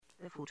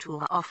The future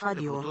of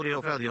radio. The future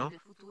of radio.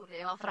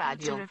 The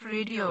future of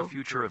radio. The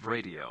future of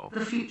radio.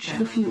 The future.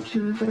 The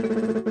future of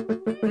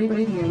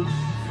radio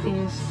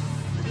is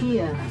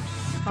here.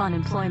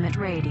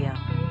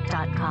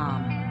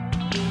 Funemploymentradio.com.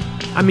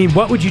 I mean,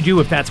 what would you do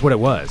if that's what it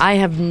was? I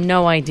have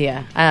no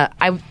idea.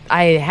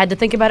 I had to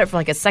think about it for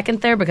like a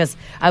second there because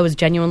I was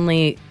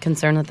genuinely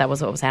concerned that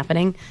was what was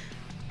happening.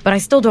 But I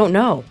still don't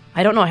know.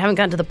 I don't know. I haven't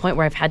gotten to the point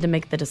where I've had to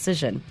make the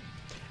decision.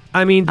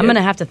 I mean, I'm going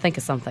to have to think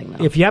of something,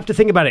 though. If you have to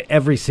think about it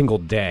every single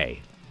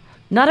day.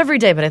 Not every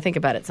day, but I think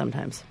about it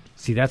sometimes.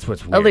 See, that's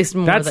what's weird. At least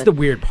more. That's the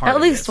weird part. At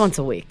of least this. once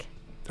a week.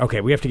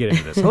 Okay, we have to get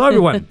into this. Hello,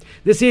 everyone.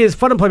 This is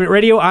Fun Employment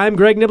Radio. I'm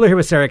Greg Nibbler here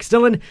with Sarah X.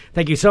 Dillon.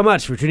 Thank you so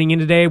much for tuning in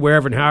today,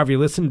 wherever and however you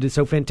listen. It is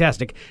so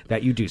fantastic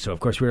that you do so.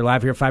 Of course, we are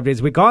live here 5 days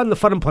a week on the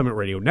Fun Employment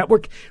Radio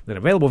Network, then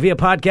available via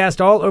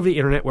podcast all over the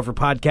internet, wherever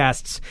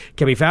podcasts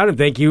can be found. And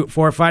thank you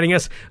for finding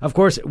us. Of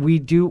course, we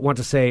do want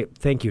to say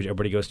thank you to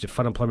everybody who goes to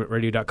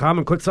funemploymentradio.com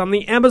and clicks on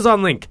the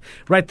Amazon link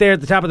right there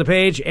at the top of the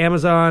page.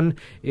 Amazon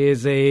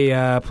is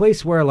a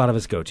place where a lot of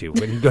us go to.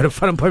 When you go to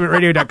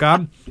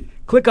funemploymentradio.com,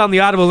 click on the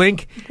Audible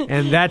link,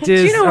 and that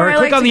is, or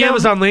click on the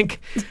Amazon link.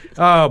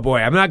 Oh boy,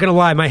 I'm not going to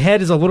lie. My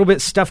head is a little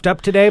bit stuffed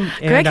up today. And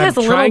Greg has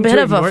a little bit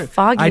of a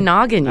foggy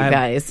noggin, you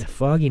guys.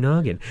 Foggy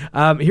noggin.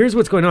 Here's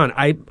what's going on.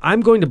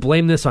 I'm going to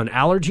blame this on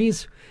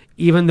allergies,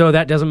 even though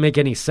that doesn't make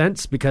any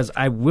sense, because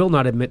I will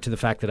not admit to the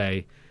fact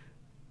that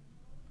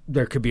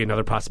there could be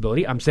another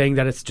possibility. I'm saying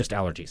that it's just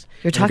allergies.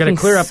 You're talking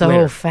clear up so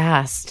later.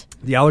 fast.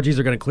 The allergies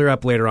are going to clear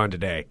up later on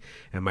today,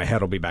 and my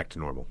head will be back to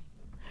normal.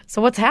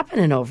 So what's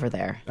happening over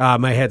there?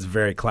 My head's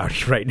very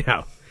cloudy right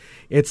now.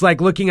 It's like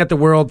looking at the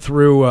world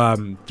through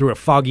a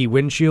foggy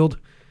windshield.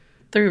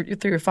 Through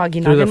your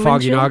foggy noggin. Through the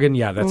foggy windshield? noggin,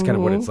 yeah, that's kind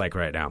of what it's like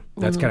right now.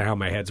 That's kind of how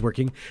my head's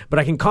working. But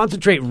I can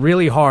concentrate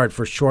really hard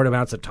for short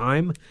amounts of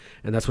time,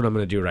 and that's what I'm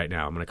going to do right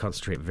now. I'm going to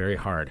concentrate very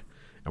hard,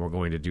 and we're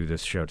going to do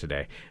this show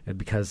today. And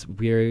because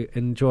we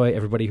enjoy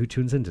everybody who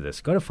tunes into this,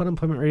 go to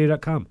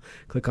funemploymentradio.com.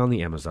 Click on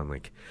the Amazon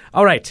link.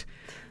 All right.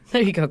 There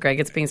you go, Greg.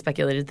 It's being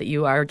speculated that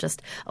you are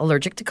just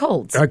allergic to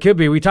colds. It could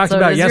be. We talked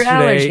about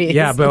yesterday. Your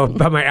Yeah,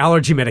 about my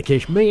allergy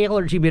medication.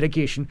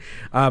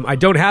 I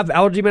don't have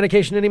allergy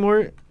medication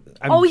anymore.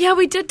 Oh, yeah,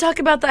 we did talk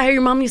about that, how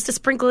your mom used to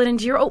sprinkle it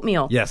into your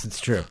oatmeal. Yes, it's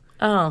true.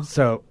 Oh.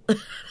 So,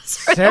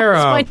 Sorry, Sarah,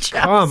 that was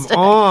my come chapstick.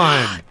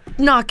 on.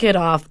 Knock it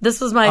off.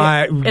 This was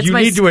my. It's you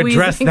my need to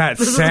address that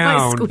this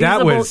sound. Was my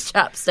That squeezable was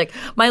chapstick.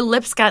 My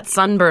lips got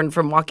sunburned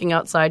from walking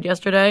outside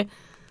yesterday,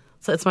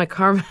 so it's my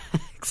Carmex.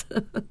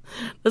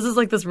 This is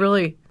like this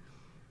really.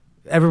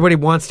 Everybody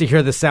wants to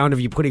hear the sound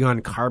of you putting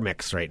on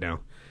Carmex right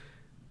now.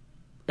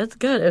 It's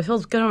good. It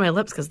feels good on my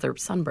lips because they're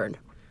sunburned.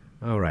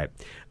 All right.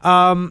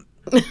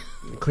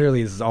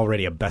 Clearly, this is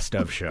already a best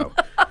of show.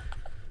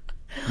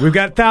 We've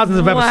got thousands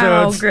of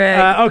episodes. Wow,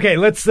 Greg. Okay,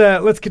 let's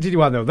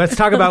continue on though. Let's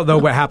talk about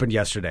what happened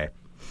yesterday.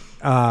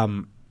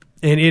 And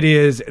it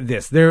is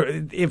this.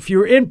 If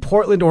you're in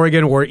Portland,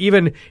 Oregon, or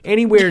even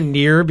anywhere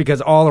near,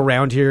 because all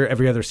around here,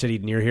 every other city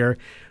near here,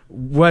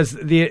 was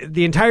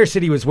the entire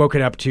city was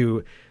woken up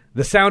to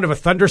the sound of a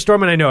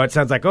thunderstorm. And I know it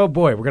sounds like, oh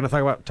boy, we're going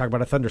to talk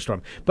about a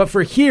thunderstorm. But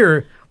for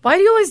here, why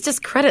do you always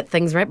discredit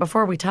things right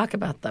before we talk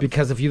about them?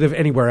 Because if you live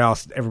anywhere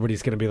else,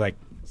 everybody's going to be like,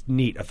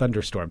 neat, a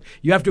thunderstorm.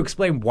 You have to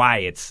explain why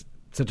it's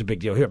such a big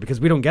deal here, because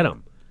we don't get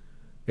them.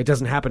 It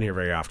doesn't happen here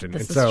very often.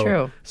 This is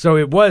true. So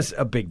it was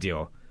a big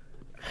deal.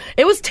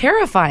 It was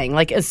terrifying.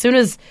 Like, as soon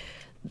as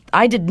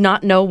I did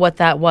not know what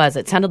that was,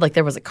 it sounded like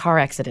there was a car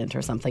accident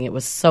or something. It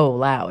was so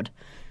loud.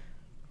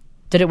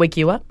 Did it wake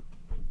you up?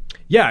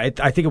 Yeah,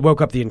 I think it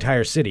woke up the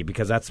entire city,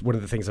 because that's one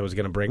of the things I was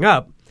going to bring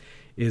up,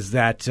 is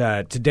that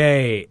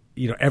today,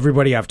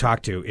 everybody I've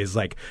talked to is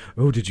like,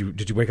 oh, did you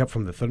wake up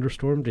from the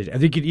thunderstorm? I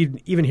think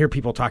you'd even hear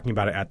people talking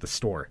about it at the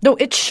store. No,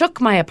 it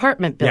shook my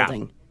apartment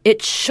building. Yeah.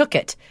 It shook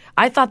it.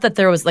 I thought that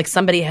there was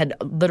somebody had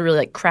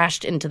literally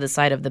crashed into the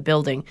side of the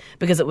building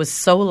because it was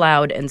so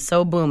loud and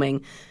so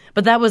booming.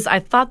 But I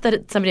thought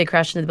that somebody had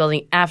crashed into the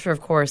building after, of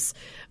course,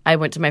 I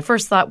went to my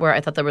first thought where I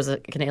thought there was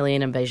an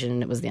alien invasion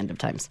and it was the end of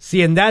times.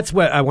 See, and that's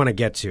what I want to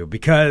get to,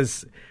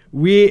 because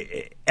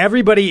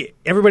everybody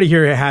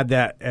here had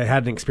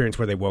an experience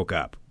where they woke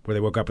up in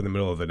the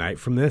middle of the night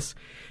from this.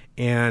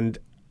 And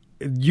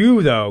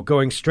you, though,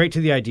 going straight to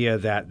the idea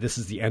that this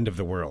is the end of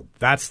the world.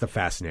 That's the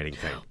fascinating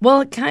thing.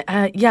 Well,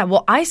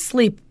 Well, I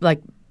sleep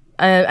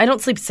I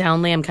don't sleep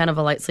soundly. I'm kind of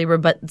a light sleeper,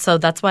 but so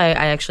that's why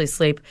I actually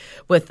sleep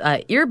with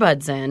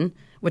earbuds in,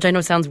 which I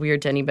know sounds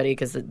weird to anybody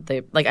because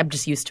I'm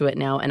just used to it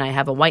now, and I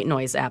have a white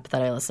noise app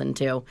that I listen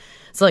to.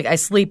 So I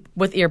sleep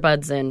with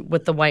earbuds in,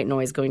 with the white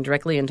noise going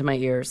directly into my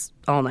ears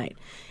all night.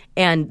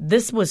 And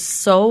this was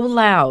so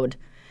loud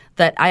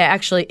that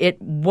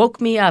it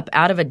woke me up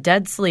out of a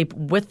dead sleep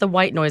with the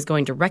white noise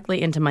going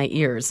directly into my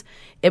ears.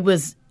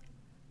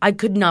 I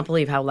could not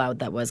believe how loud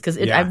that was, because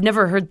I've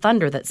never heard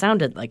thunder that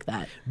sounded like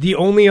that. The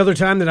only other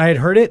time that I had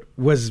heard it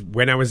was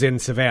when I was in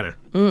Savannah.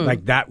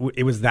 Like that,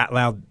 it was that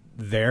loud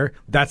there.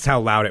 That's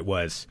how loud it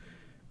was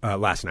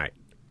last night.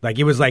 Like,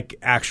 it was like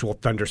actual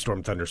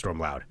thunderstorm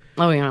loud.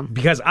 Oh, yeah.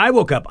 Because I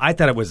woke up, I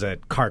thought it was a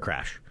car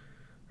crash.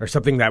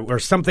 or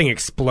something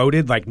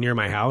exploded like near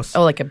my house.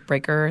 Oh, like a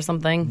breaker or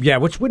something? Yeah,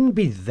 which wouldn't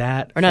be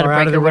that Or not a far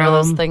out of breaker, the one of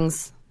those realm.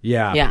 things.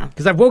 Yeah. Yeah.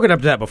 Because I've woken up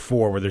to that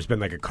before where there's been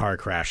like a car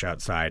crash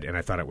outside, and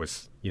I thought it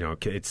was,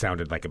 it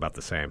sounded like about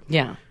the same.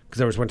 Yeah. Because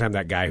there was one time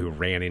that guy who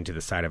ran into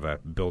the side of a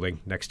building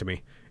next to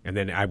me, and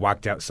then I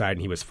walked outside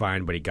and he was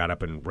fine, but he got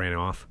up and ran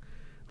off.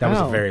 That was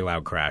a Oh. very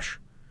loud crash.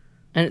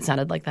 And it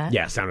sounded like that?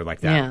 Yeah, it sounded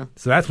like that. Yeah.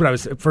 So that's what I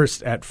was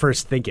at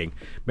first thinking.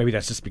 Maybe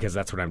that's just because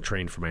that's what I'm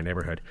trained for my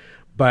neighborhood.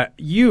 But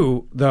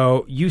you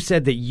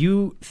said that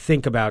you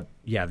think about,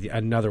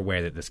 another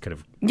way that this could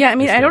have... Yeah, I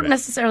mean, I don't been.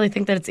 necessarily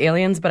think that it's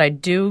aliens, but I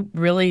do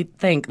really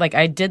think,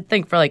 I did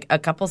think for a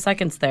couple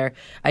seconds there,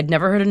 I'd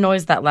never heard a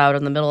noise that loud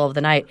in the middle of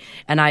the night,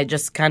 and I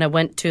just kind of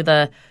went to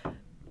the,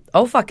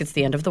 oh, fuck, it's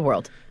the end of the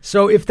world.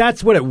 So if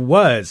that's what it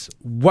was,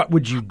 what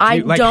would you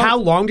do? How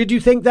long did you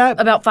think that?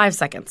 About 5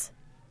 seconds.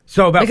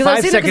 So about Because 5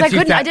 I was seconds because I you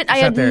couldn't,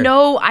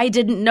 I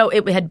didn't know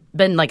it had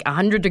been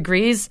 100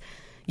 degrees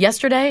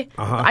yesterday.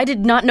 I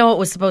did not know it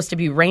was supposed to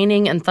be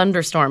raining and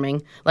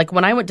thunderstorming.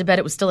 When I went to bed,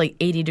 it was still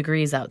 80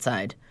 degrees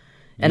outside.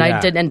 And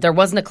and there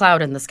wasn't a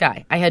cloud in the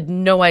sky. I had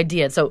no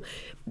idea. So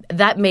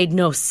that made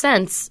no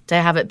sense to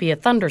have it be a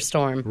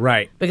thunderstorm.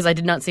 Right. Because I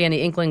did not see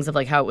any inklings of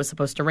how it was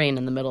supposed to rain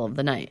in the middle of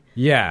the night.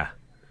 Yeah.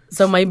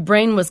 So my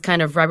brain was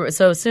kind of rubber.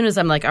 So as soon as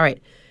I'm all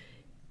right,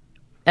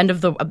 end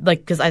of the,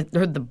 because I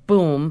heard the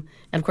boom.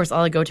 And of course,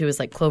 all I go to is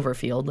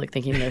Cloverfield,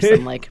 thinking there's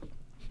some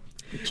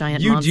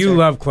giant monster. You do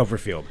love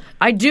Cloverfield.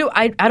 I do.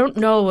 I don't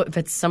know if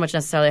it's so much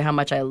necessarily how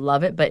much I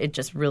love it, but it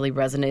just really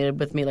resonated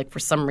with me. For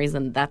some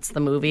reason, that's the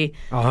movie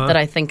that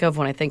I think of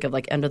when I think of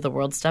end of the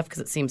world stuff because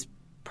it seems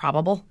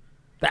probable.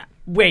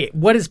 Wait,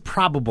 what is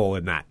probable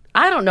in that?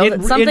 I don't know.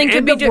 That something in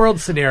could end be of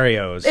world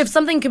scenarios. If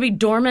something could be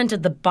dormant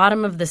at the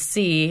bottom of the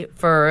sea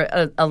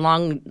for a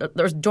long,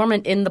 there's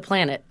dormant in the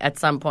planet at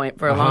some point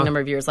for a long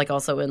number of years,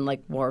 also in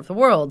War of the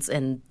Worlds,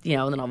 and then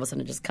all of a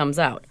sudden it just comes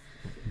out.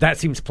 That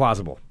seems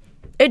plausible.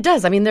 It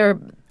does. I mean, there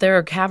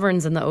are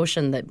caverns in the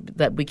ocean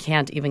that we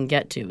can't even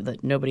get to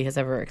that nobody has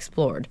ever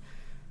explored.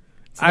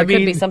 So there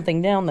could be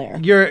something down there.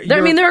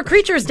 There are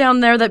creatures down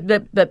there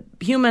that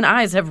human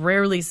eyes have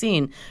rarely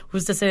seen.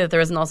 Who's to say that there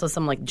isn't also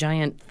some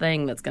giant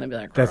thing that's going to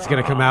be that's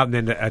going to come out and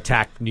then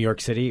attack New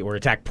York City or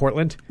attack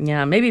Portland?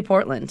 Yeah, maybe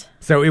Portland.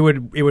 So it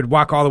would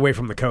walk all the way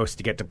from the coast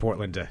to get to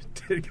Portland.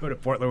 To go to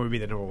Portland would be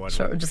the number one.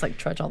 Sure, just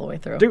trudge all the way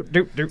through.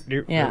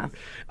 Yeah.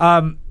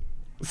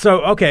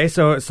 So okay,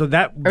 so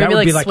that or maybe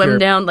would be swim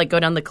down,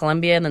 go down the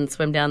Columbia and then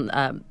swim down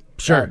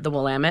the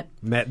Willamette.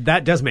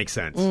 That does make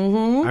sense.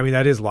 Mm-hmm. I mean,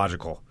 that is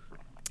logical.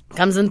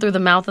 Comes in through the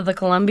mouth of the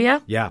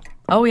Columbia? Yeah.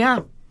 Oh,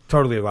 yeah.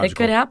 Totally logical. It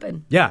could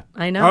happen. Yeah.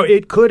 I know. Oh,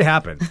 it could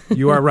happen.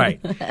 You are right.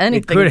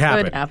 Anything could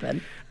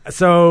happen.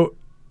 So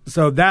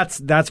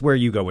that's where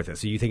you go with it.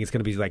 So you think it's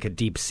going to be a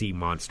deep sea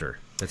monster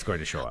that's going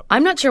to show up.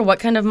 I'm not sure what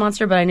kind of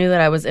monster, but I knew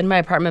that I was in my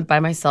apartment by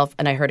myself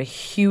and I heard a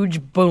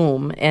huge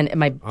boom and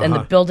and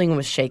the building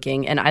was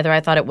shaking. And either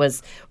I thought it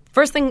was,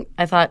 first thing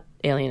I thought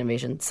alien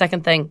invasion,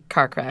 second thing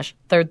car crash,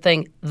 third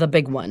thing the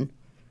big one.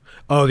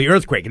 Oh, the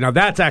earthquake. Now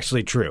that's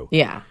actually true.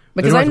 Yeah.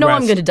 Because I know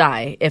I'm going to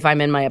die if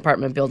I'm in my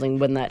apartment building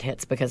when that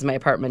hits because my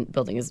apartment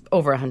building is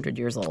over 100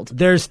 years old.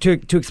 There's to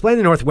explain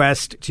the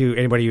Northwest to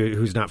anybody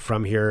who's not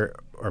from here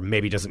or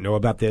maybe doesn't know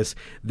about this,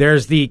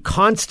 there's the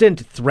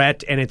constant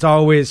threat, and it's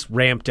always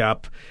ramped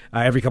up.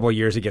 Every couple of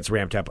years it gets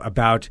ramped up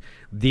about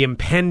the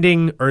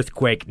impending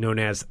earthquake known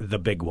as the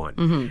Big One.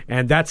 Mm-hmm.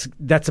 And that's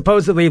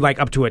supposedly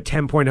up to a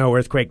 10.0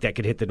 earthquake that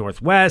could hit the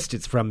Northwest.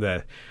 It's from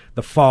the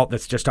fault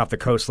that's just off the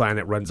coastline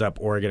that runs up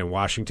Oregon and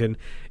Washington.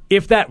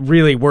 If that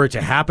really were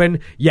to happen,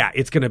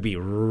 it's going to be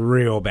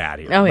real bad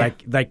here. Oh, yeah.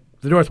 Like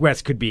the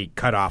Northwest could be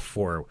cut off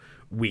for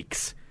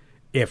weeks.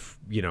 If,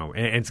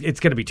 and it's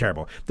going to be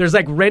terrible. There's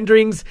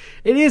renderings.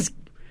 It is,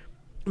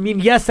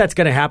 yes, that's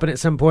going to happen at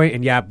some point.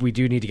 And we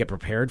do need to get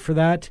prepared for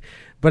that.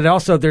 But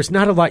also, there's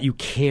not a lot you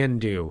can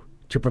do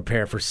to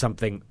prepare for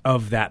something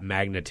of that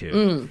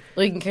magnitude.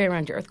 Well, you can carry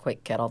around your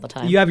earthquake kit all the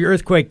time. You have your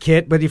earthquake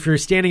kit, but if you're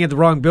standing at the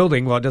wrong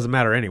building, well, it doesn't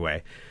matter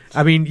anyway.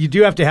 I mean, you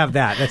do have to have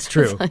that. That's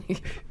true.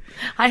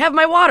 I have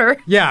my water.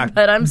 Yeah,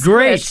 but I'm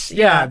great. squished.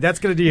 Yeah, that's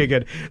going to do you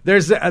good.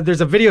 There's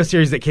a video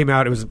series that came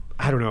out. It was,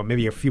 I don't know,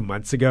 maybe a few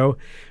months ago,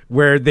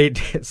 where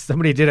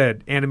somebody did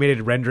an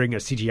animated rendering, a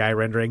CGI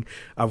rendering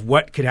of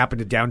what could happen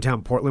to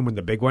downtown Portland when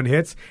the big one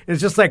hits. And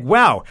it's just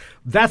wow,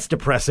 that's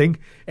depressing.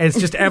 And it's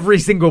just every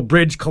single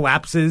bridge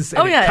collapses.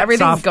 And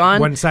everything's gone.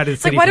 One side of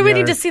the city. Why do we the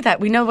need other. to see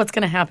that? We know what's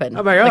going to happen.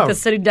 I'm like, the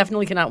city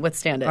definitely cannot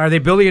withstand it. Are they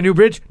building a new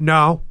bridge?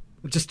 No.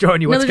 Just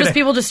showing you what's they're just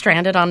people just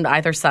stranded on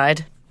either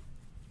side.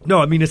 No,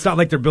 I mean, it's not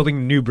like they're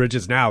building new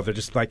bridges now. They're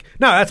just no,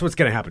 that's what's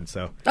going to happen.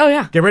 So,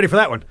 get ready for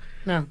that one.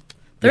 No,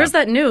 there's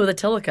that new, the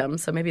Tillicum.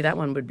 So maybe that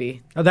one would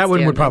be. Oh, that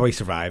one would probably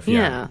survive.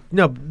 Yeah.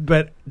 No,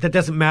 but that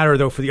doesn't matter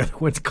though for the other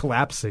ones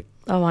collapsing.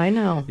 Oh, I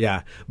know.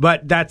 Yeah,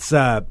 but that's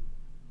that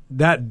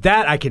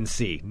I can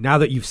see. Now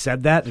that you've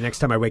said that, the next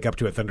time I wake up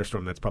to a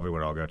thunderstorm, that's probably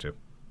what I'll go to.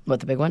 What,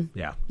 the big one?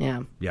 Yeah.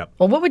 Yeah. Yep.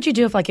 Well, what would you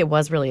do if it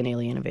was really an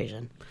alien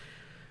invasion?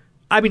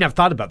 I mean, I've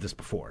thought about this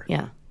before.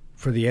 Yeah.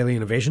 For the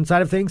alien invasion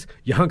side of things,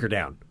 you hunker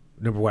down.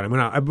 Number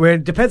one.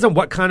 It depends on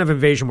what kind of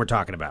invasion we're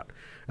talking about.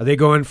 Are they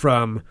going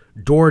from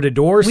door to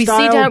door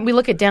style? We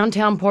look at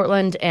downtown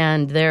Portland,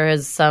 and there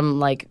is some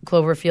like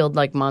Cloverfield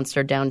like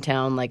monster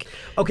downtown, like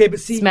okay, but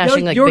see,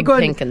 smashing like you're Big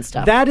going, Pink and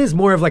stuff. That is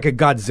more of like a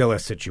Godzilla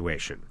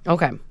situation.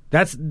 Okay,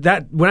 that's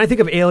that. When I think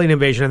of alien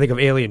invasion, I think of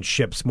alien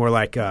ships, more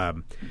like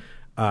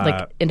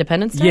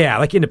Independence Day. Yeah,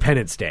 like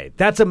Independence Day.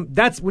 That's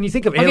when you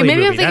think of alien. Okay,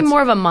 maybe movie, I'm thinking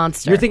more of a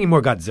monster. You're thinking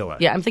more Godzilla.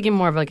 Yeah, I'm thinking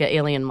more of like an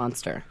alien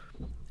monster.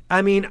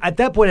 I mean, at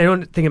that point, I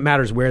don't think it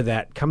matters where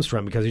that comes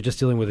from because you're just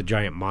dealing with a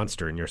giant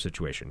monster in your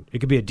situation. It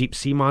could be a deep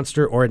sea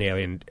monster or an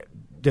alien.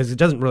 It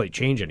doesn't really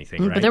change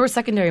anything, right? But there were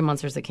secondary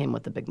monsters that came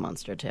with the big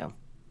monster too,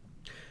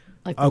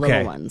 like the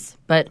little ones.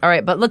 But all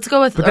right, but let's go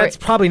with. But that's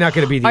probably not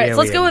going to be the. All right, alien. so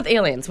let's go with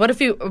aliens. What if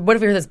you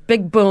hear this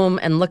big boom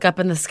and look up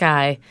in the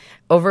sky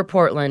over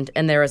Portland,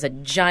 and there is a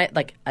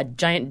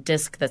giant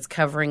disc that's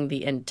covering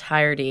the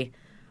entirety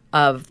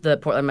of the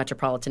Portland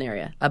metropolitan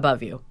area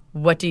above you?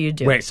 What do you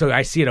do? Wait, so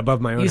I see it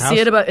above my own house? You see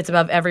it above. It's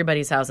above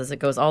everybody's houses. It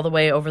goes all the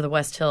way over the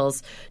West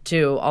Hills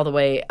to all the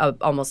way up,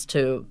 almost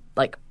to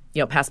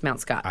past Mount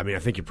Scott. I mean, I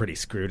think you're pretty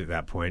screwed at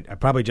that point. I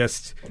probably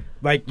just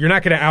you're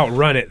not going to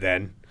outrun it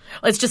then.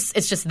 It's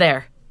just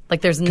there.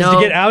 Like there's no. To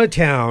get out of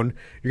town,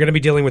 you're going to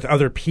be dealing with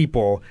other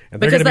people, and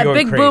they're going to be going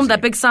crazy. Because that big boom,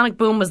 that big sonic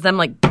boom, was them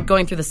like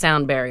going through the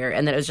sound barrier,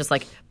 and then it was just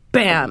like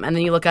bam, and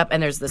then you look up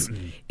and there's this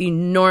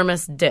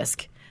enormous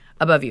disc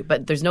above you,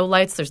 but there's no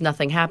lights, there's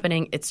nothing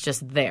happening. It's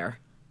just there.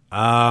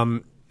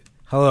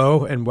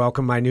 Hello and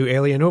welcome, my new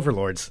alien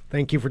overlords.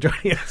 Thank you for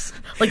joining us.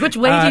 Like, which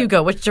way do you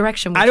go? Which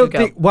direction would you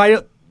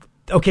go?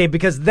 Okay,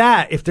 because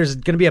if there's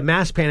going to be a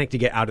mass panic to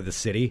get out of the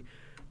city,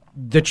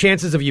 the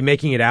chances of you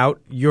making it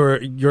out,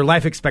 your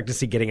life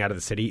expectancy getting out of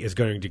the city is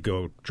going to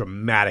go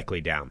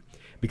dramatically down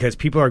because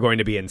people are going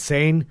to be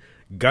insane.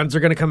 Guns are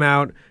going to come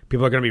out.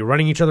 People are going to be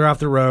running each other off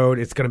the road.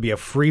 It's going to be a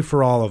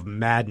free-for-all of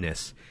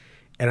madness.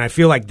 And I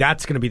feel like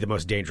that's going to be the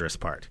most dangerous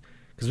part.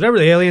 Because whatever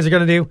the aliens are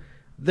going to do,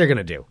 they're going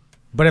to do.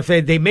 But if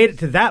they made it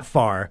to that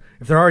far,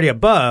 if they're already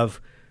above,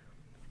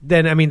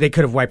 then, I mean, they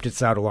could have wiped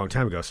us out a long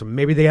time ago. So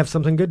maybe they have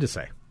something good to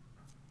say.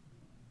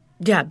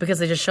 Yeah, because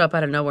they just show up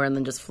out of nowhere and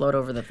then just float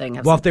over the thing.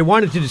 If they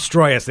wanted to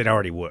destroy us, they'd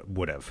already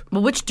would have.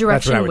 Well, which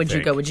direction would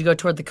you go? Would you go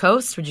toward the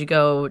coast? Would you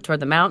go toward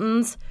the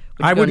mountains?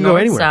 I wouldn't go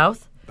anywhere.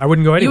 South? I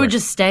wouldn't go anywhere. You would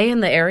just stay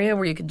in the area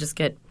where you could just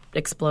get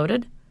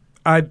exploded?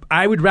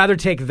 I would rather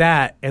take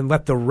that and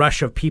let the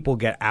rush of people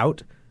get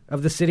out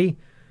of the city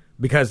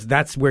because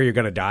that's where you're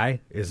going to die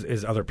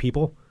is other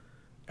people.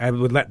 I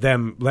would let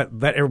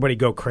everybody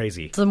go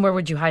crazy. So then where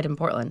would you hide in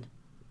Portland?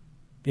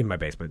 In my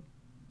basement.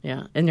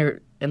 Yeah. In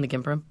the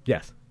gimp room?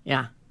 Yes.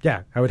 Yeah.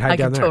 Yeah, I would hide down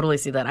there. I could totally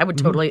see that. I would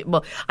totally.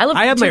 Well, I live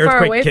have too my far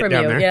earthquake away kit from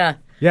down you. there. Yeah.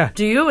 Yeah.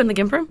 Do you in the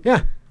gimp room?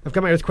 Yeah. I've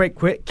got my earthquake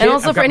kit. And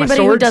also for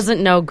anybody who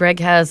doesn't know, Greg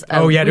has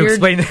a weird, to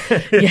explain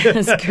that.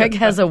 Yes, Greg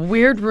has a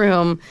weird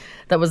room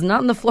that was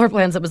not in the floor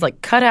plans, that was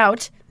like cut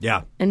out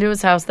into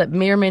his house that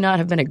may or may not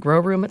have been a grow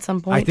room at some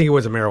point. I think it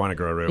was a marijuana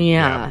grow room.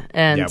 Yeah.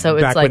 And so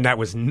it's back like when that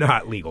was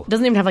not legal. It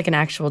doesn't even have like an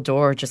actual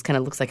door. It just kind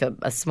of looks like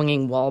a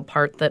swinging wall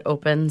part that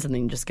opens and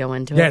then you just go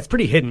into it. Yeah, it's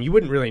pretty hidden. You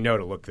wouldn't really know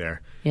to look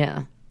there.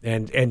 Yeah.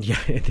 And yeah,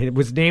 it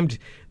was named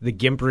the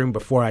Gimp Room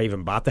before I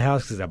even bought the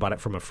house because I bought it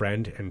from a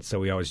friend. And so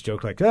we always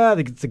joke like,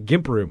 it's a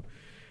Gimp Room.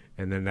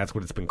 And then that's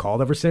what it's been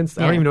called ever since.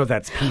 I don't even know if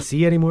that's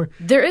PC anymore.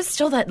 There is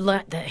still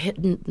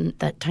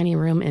that tiny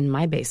room in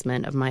my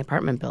basement of my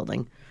apartment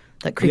building,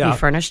 that creepy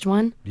furnished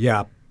one.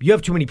 Yeah. You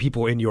have too many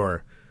people in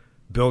your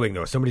building,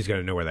 though. Somebody's going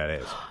to know where that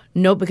is.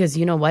 No, because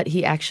you know what?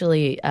 He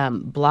actually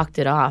blocked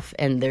it off,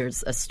 and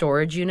there's a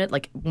storage unit,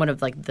 like one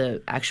of like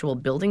the actual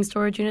building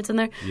storage units in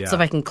there. Yeah. So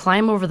if I can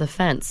climb over the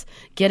fence,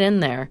 get in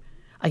there,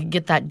 I could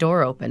get that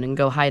door open and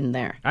go hide in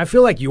there. I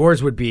feel like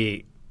yours would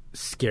be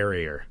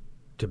scarier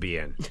to be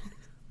in.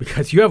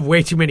 Because you have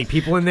way too many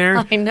people in there.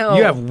 I know.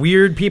 You have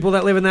weird people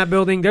that live in that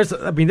building. There's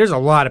a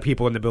lot of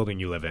people in the building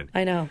you live in.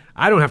 I know.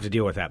 I don't have to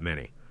deal with that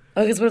many.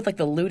 Oh, because what if like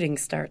the looting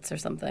starts or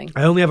something?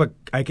 I only have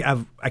I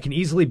can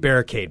easily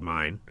barricade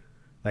mine.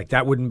 Like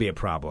that wouldn't be a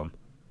problem.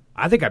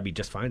 I think I'd be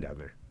just fine down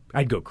there.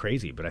 I'd go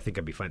crazy, but I think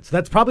I'd be fine. So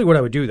that's probably what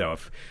I would do though.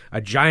 If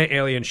a giant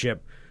alien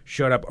ship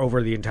showed up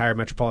over the entire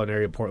metropolitan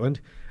area of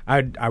Portland,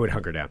 I would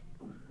hunker down.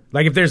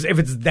 Like if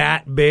it's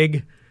that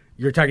big,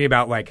 you're talking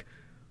about like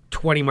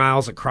 20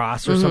 miles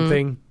across or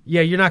something. Yeah,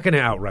 you're not going to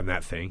outrun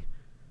that thing.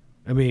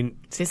 I mean...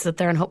 So you sit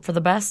there and hope for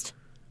the best?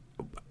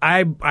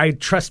 I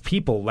trust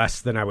people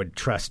less than I would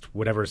trust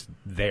whatever's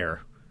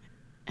there.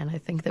 And I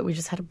think that we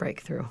just had a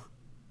breakthrough.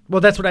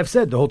 Well, that's what I've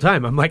said the whole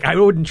time. I'm like, I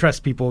wouldn't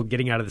trust people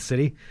getting out of the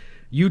city.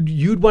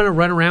 You'd want to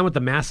run around with the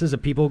masses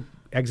of people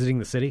exiting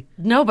the city?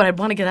 No, but I'd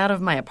want to get out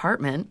of my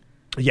apartment.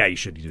 Yeah, you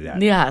should do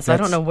that. Yeah, so I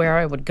don't know where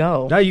I would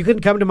go. No, you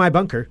couldn't come to my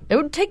bunker. It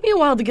would take me a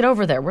while to get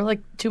over there. We're like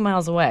 2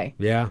 miles away.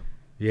 Yeah.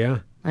 Yeah.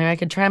 I mean, I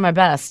could try my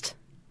best.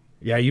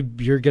 Yeah,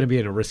 you're going to be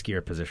in a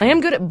riskier position. I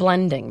am good at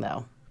blending,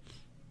 though.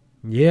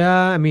 Yeah,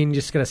 I mean, you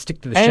just got to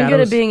stick to the shadows. I am good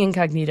at being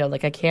incognito.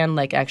 Like, I can,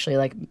 like, actually,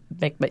 like,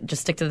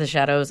 just stick to the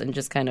shadows and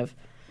just kind of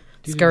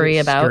scurry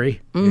about.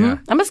 Scurry? Mm-hmm. Yeah.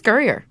 I'm a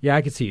scurrier. Yeah,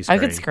 I could see you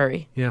scurrying. I could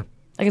scurry. Yeah.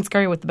 I can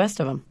scurry with the best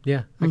of them.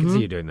 Yeah, I can see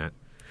you doing that.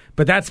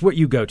 But that's what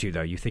you go to,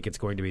 though. You think it's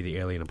going to be the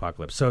alien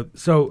apocalypse.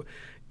 So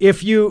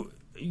if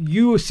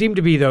you seem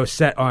to be, though,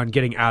 set on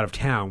getting out of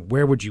town,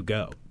 where would you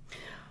go?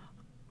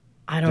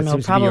 I don't know.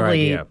 Seems to be your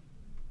Probably idea.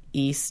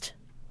 east.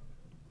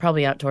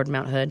 Probably out toward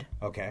Mount Hood.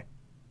 Okay.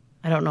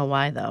 I don't know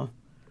why, though.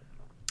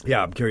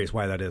 Yeah, I'm curious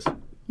why that is.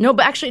 No,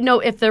 but actually, no.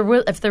 If there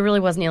really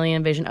was an alien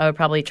invasion, I would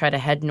probably try to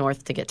head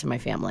north to get to my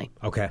family.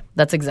 Okay.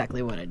 That's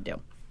exactly what I'd do.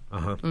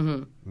 Uh-huh.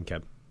 Mm-hmm. Okay.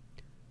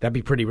 That'd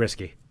be pretty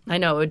risky. I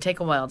know. It would take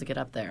a while to get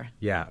up there.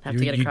 Yeah. Have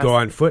to get You'd across. go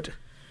on foot?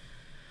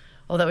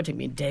 Oh, that would take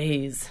me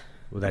days.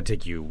 Will that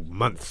take you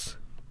months?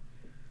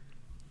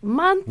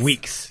 Months?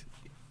 Weeks?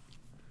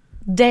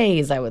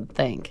 Days, I would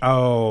think.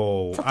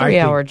 Oh. It's a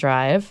 3-hour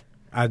drive.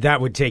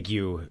 That would take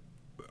you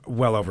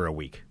well over a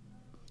week.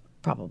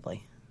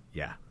 Probably.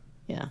 Yeah.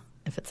 Yeah.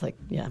 If it's like,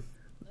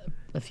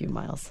 a few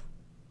miles.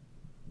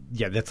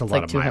 Yeah, that's a It's lot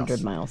like of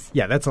 200 miles.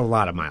 Yeah, that's a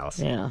lot of miles.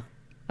 Yeah.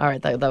 All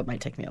right. That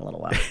might take me a little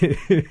while.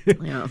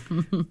 Yeah.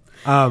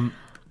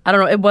 I don't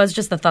know. It was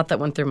just the thought that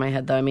went through my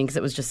head, though. I mean, because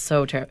it was just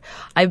so terrible.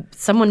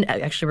 Someone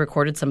actually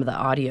recorded some of the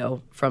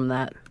audio from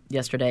that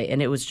yesterday,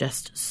 and it was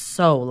just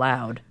so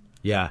loud.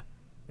 Yeah.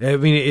 I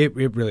mean, it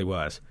really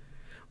was.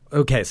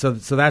 Okay, so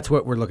that's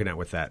what we're looking at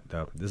with that,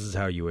 though. This is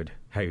how you would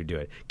do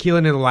it. Keelan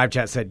in the live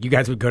chat said you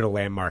guys would go to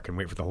Landmark and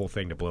wait for the whole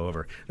thing to blow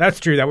over. That's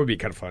true. That would be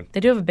kind of fun.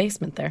 They do have a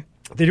basement there.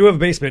 They do have a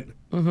basement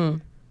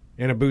and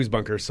a booze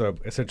bunker, so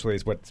essentially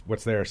is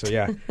what's there. So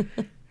yeah,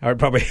 I would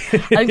probably. I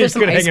think there's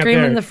some ice cream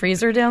in the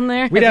freezer down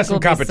there. We'd I have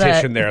think some we'll be set.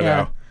 competition there,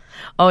 Yeah. though.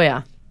 Oh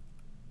yeah.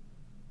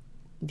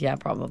 Yeah,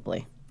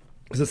 probably.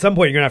 Because at some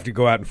point you're gonna have to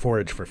go out and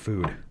forage for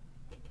food.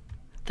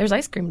 There's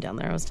ice cream down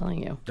there. I was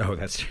telling you. Oh,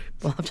 that's true.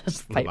 We'll have to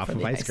fight Off for of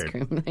the ice ice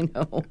cream. cream. I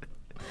know.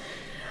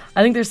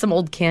 I think there's some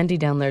old candy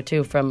down there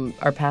too from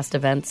our past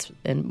events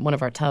in one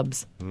of our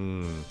tubs.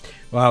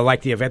 Well,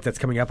 like the event that's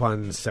coming up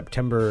on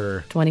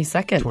September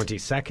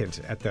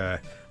 22nd. at the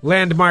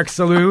Landmark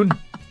Saloon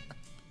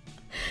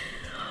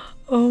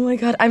Oh my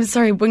God! I'm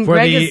sorry. When for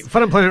Greg the is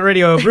Fun Employment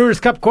Radio Brewers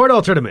Cup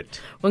Cordial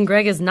Tournament. when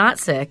Greg is not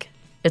sick,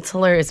 it's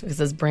hilarious because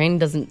his brain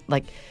doesn't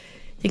like.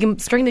 He can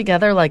string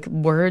together like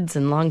words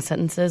and long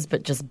sentences,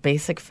 but just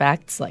basic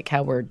facts, like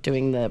how we're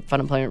doing the Fun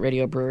Employment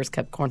Radio Brewers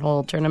Cup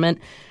Cornhole Tournament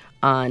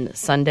on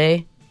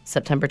Sunday,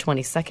 September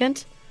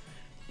 22nd.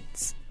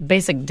 It's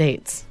basic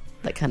dates,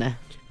 that kind of.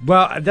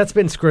 Well, that's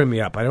been screwing me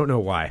up. I don't know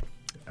why.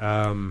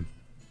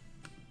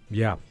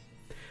 Yeah.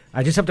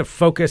 I just have to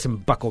focus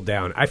and buckle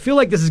down. I feel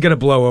like this is going to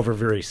blow over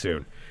very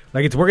soon.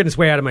 Like it's working its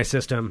way out of my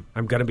system.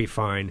 I'm going to be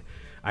fine.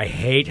 I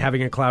hate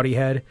having a cloudy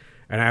head.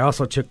 And I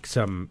also took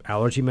some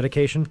allergy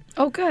medication.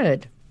 Oh,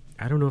 good.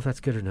 I don't know if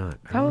that's good or not. I don't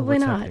know Probably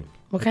what's not. happening.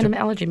 What I kind of took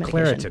allergy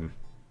medication? Claritin.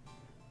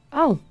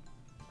 Oh,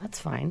 that's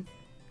fine.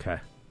 Okay.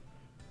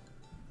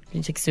 Did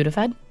you take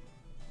Sudafed?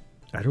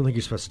 I don't think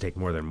you're supposed to take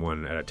more than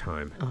one at a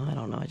time. Oh, I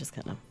don't know. I just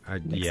kind of.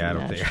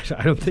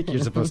 I don't think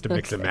you're supposed to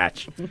mix and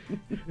match.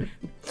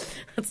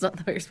 That's not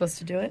how you're supposed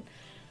to do it.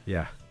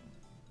 Yeah.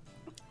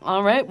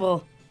 All right.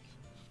 Well,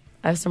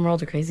 I have some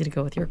world of crazy to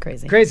go with your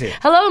crazy. Crazy.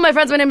 Hello, my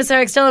friends. My name is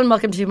Sarah Still, and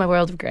welcome to my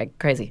world of Greg.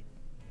 Crazy.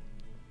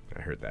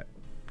 I heard that.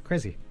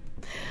 Crazy.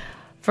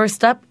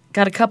 First up,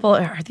 got a couple.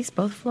 Are these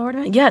both Florida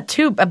men? Yeah,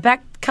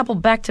 couple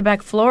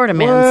back-to-back Florida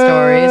man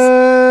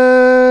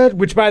stories.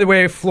 Which, by the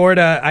way,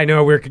 Florida, I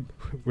know we're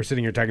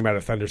sitting here talking about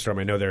a thunderstorm.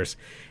 I know there's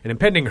an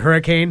impending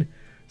hurricane,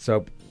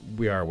 so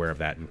we are aware of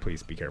that, and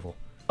please be careful.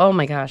 Oh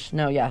my gosh,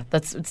 no, yeah,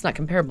 it's not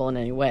comparable in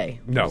any way.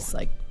 No. It's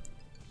like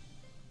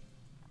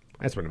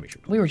I just want to make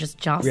sure. we were just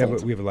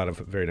jostled. We have a lot of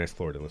very nice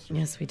Florida listeners.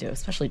 Yes, we do,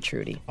 especially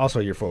Trudy. Also,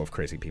 you're full of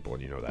crazy people,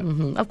 and you know that.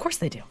 Mm, of course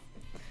they do.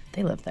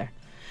 They live there.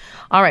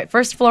 All right,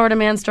 first Florida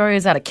man story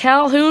is out of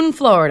Calhoun,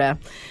 Florida.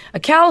 A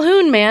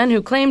Calhoun man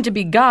who claimed to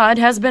be God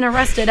has been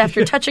arrested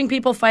after touching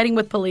people, fighting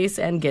with police,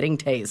 and getting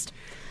tased.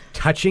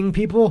 Touching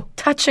people?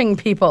 Touching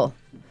people.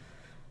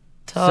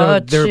 So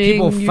there are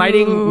people Touching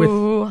fighting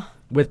you.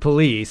 with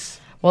police.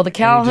 Well, the And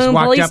he just Calhoun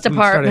walked Police up and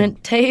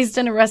Department tased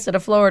and arrested a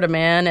Florida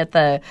man at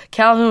the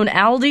Calhoun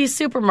Aldi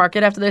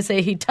supermarket after they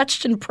say he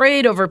touched and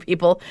prayed over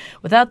people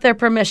without their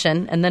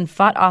permission and then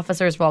fought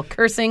officers while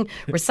cursing,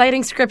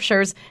 reciting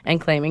scriptures,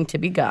 and claiming to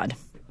be God.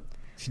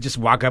 Did you just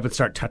walk up and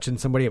start touching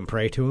somebody and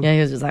pray to him? Yeah, he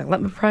was just like,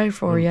 let me pray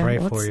for you. Pray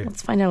for you.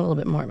 Let's find out a little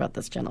bit more about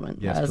this gentleman.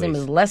 Yes, His name please.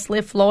 is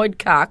Leslie Floyd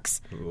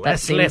Cox.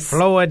 Leslie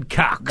Floyd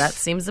Cox. That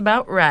seems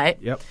about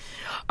right. Yep.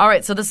 All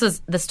right, so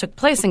this took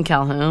place in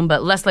Calhoun,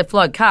 but Leslie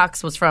Floyd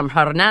Cox was from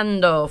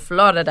Hernando,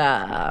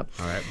 Florida.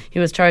 All right. He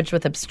was charged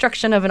with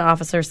obstruction of an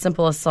officer,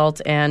 simple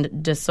assault,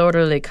 and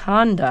disorderly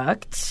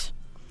conduct.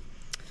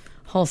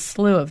 Whole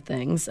slew of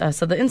things.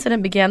 So the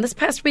incident began this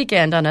past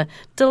weekend on a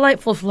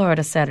delightful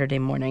Florida Saturday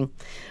morning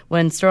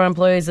when store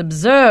employees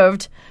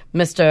observed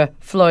Mr.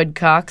 Floyd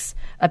Cox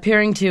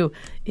appearing to,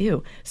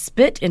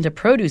 spit into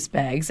produce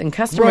bags, and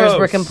customers were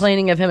Gross.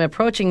 complaining of him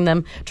approaching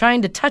them,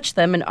 trying to touch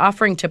them, and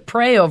offering to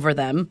pray over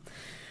them.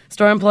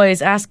 Store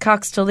employees asked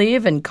Cox to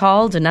leave and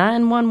called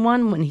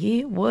 911 when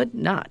he would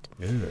not.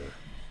 Ew.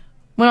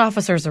 When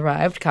officers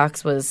arrived,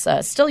 Cox was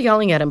still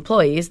yelling at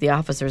employees. The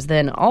officers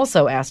then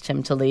also asked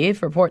him to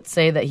leave. Reports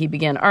say that he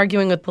began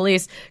arguing with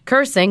police,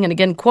 cursing, and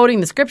again quoting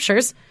the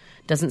scriptures.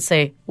 Doesn't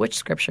say which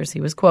scriptures he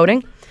was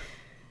quoting.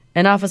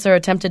 An officer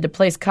attempted to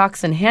place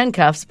Cox in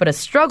handcuffs, but a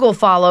struggle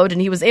followed,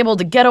 and he was able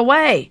to get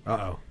away.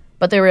 Uh-oh.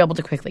 But they were able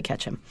to quickly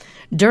catch him.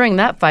 During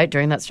that fight,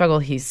 during that struggle,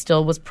 he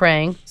still was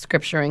praying,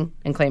 scripturing,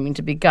 and claiming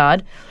to be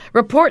God.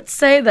 Reports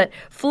say that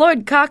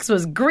Floyd Cox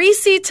was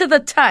greasy to the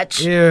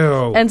touch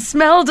Ew. and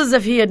smelled as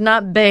if he had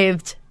not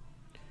bathed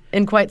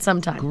in quite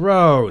some time.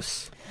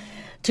 Gross.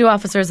 2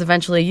 officers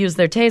eventually used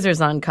their tasers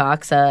on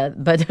Cox,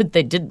 but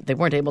they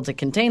weren't able to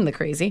contain the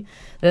crazy.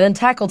 They then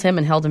tackled him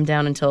and held him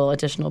down until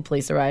additional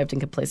police arrived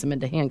and could place him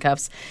into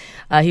handcuffs.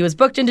 He was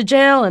booked into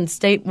jail, and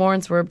state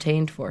warrants were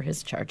obtained for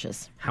his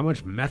charges. How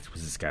much meth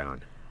was this guy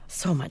on?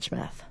 So much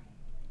meth.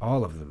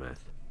 All of the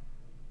meth.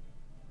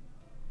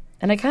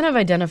 And I kind of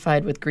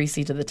identified with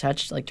greasy to the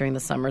touch, like during the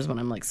summers when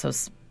I'm like so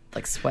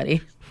like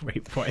sweaty.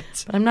 Wait, what?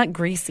 But I'm not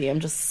greasy. I'm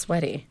just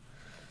sweaty.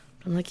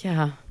 I'm like,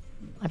 yeah,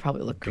 I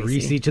probably look greasy.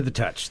 Greasy to the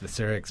touch, the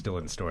Sarah X.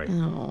 Dillon story.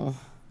 No,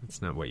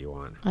 That's not what you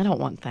want. I don't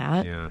want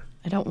that. Yeah.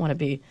 I don't want to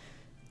be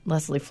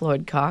Leslie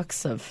Floyd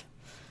Cox of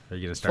Are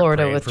you going to start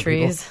Florida praying with for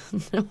trees.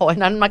 No,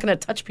 and I'm not going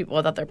to touch people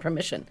without their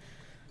permission.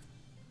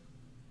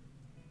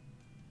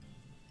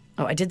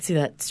 Oh, I did see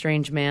that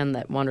strange man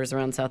that wanders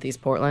around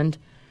Southeast Portland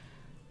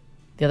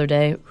the other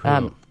day.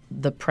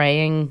 The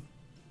praying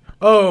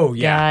Oh,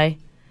 yeah. guy.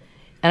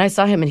 And I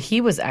saw him, and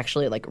he was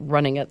actually like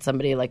running at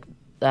somebody, like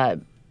there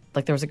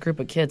was a group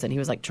of kids, and he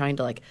was like trying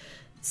to like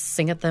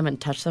sing at them and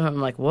touch them. I'm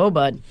like, whoa,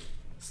 bud,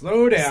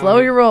 Slow down. slow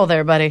your roll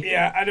there, buddy.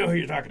 Yeah, I know who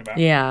you're talking about.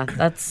 Yeah,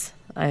 that's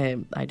I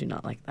do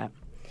not like that.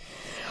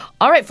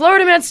 All right,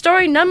 Florida Man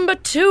story number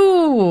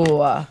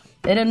 2.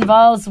 It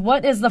involves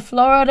what is the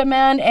Florida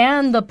man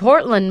and the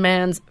Portland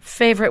man's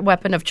favorite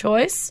weapon of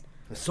choice?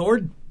 A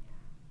sword?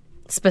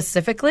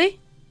 Specifically?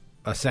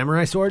 A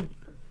samurai sword?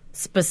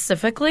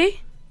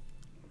 Specifically?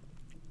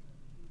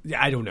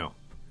 Yeah, I don't know.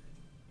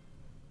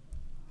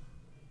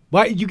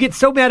 Why you get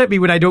so mad at me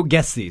when I don't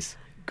guess these?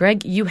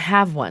 Greg, you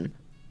have one.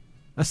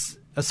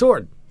 A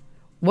sword.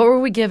 What were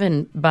we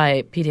given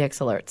by PDX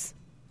Alerts?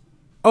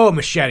 Oh,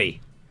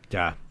 machete.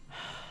 Duh.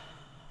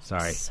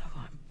 Sorry. So,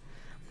 I'm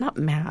not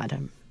mad.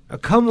 I'm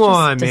Come just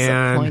on,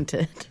 man.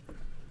 disappointed.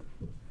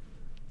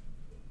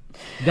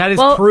 That is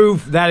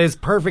proof. That is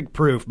perfect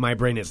proof. My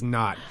brain is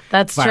not.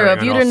 That's true. firing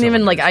If you on all didn't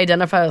even like cylinders.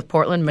 identify with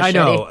Portland machete.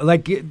 I know.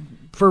 Like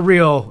for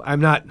real, I'm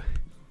not.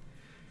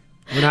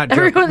 We're not.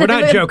 Everyone- We're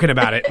not joking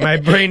about it. My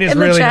brain is In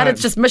the really chat, not.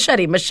 it's just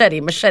machete,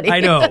 machete, machete. I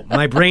know.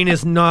 My brain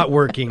is not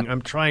working.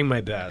 I'm trying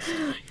my best.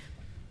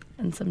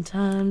 And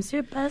sometimes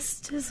your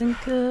best isn't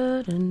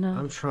good enough.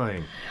 I'm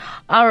trying.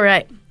 All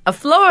right. A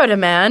Florida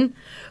man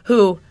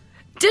who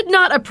did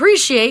not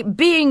appreciate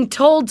being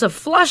told to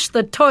flush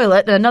the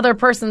toilet in another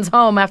person's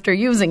home after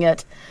using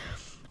it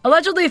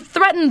allegedly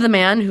threatened the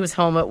man whose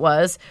home it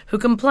was, who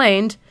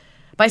complained,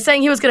 by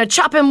saying he was going to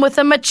chop him with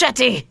a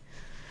machete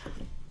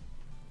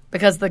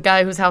because the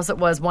guy whose house it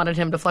was wanted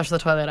him to flush the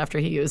toilet after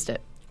he used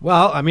it.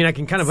 Well, I mean, I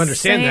can kind of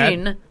understand that.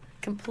 Sane,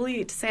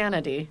 complete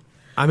sanity.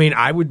 I mean,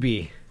 I would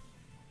be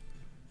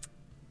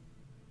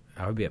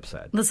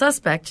upset. The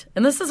suspect,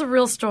 and this is a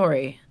real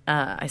story.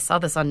 I saw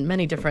this on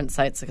many different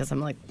sites because I'm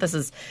like,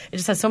 it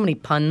just has so many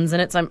puns in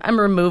it. So I'm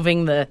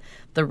removing the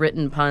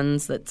written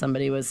puns that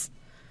somebody was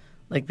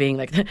like being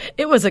like,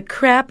 it was a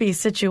crappy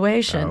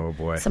situation. Oh,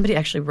 boy. Somebody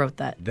actually wrote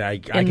that I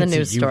in can the see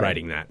news you story.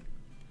 writing that.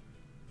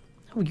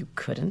 Oh, you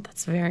couldn't?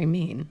 That's very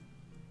mean.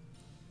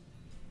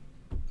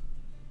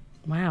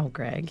 Wow,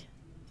 Greg.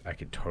 I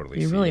could totally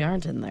You see really it.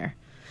 aren't in there.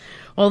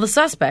 Well, the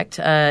suspect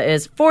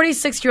is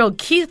 46-year-old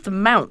Keith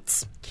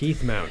Mounts.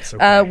 Keith Mounts.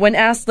 Okay. When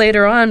asked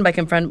later on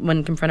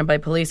when confronted by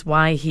police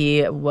why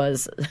he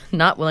was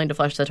not willing to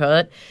flush the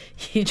toilet,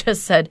 he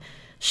just said,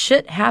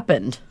 "Shit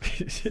happened."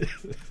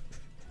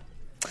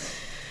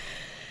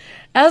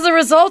 As a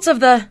result of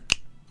the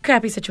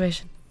crappy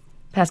situation,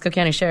 Pasco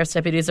County Sheriff's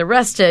deputies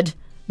arrested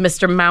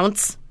Mr.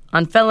 Mounts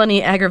on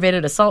felony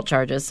aggravated assault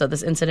charges. So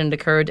this incident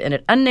occurred in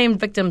an unnamed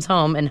victim's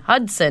home in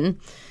Hudson,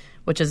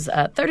 which is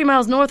 30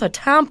 miles north of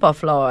Tampa,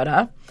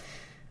 Florida.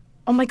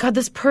 Oh my God,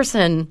 this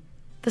person...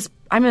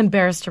 I'm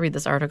embarrassed to read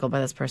this article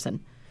by this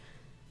person.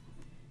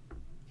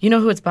 You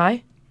know who it's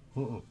by?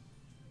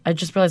 I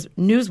just realized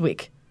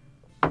Newsweek.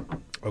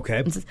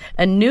 Okay.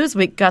 And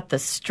Newsweek got the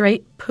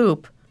straight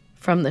poop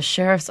from the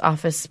sheriff's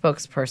office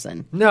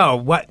spokesperson. No,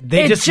 what?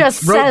 They It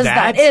just wrote says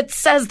that? It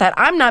says that.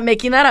 I'm not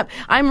making that up.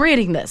 I'm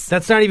reading this.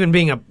 That's not even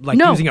being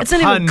using a it's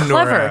pun not even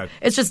clever. or a...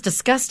 It's just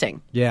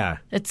disgusting. Yeah.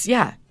 It's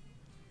just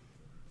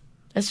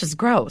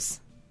gross.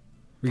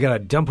 We got a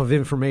dump of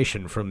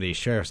information from the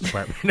sheriff's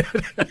department.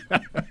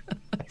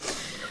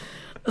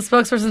 The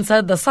spokesperson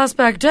said the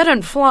suspect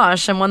didn't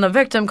flush, and when the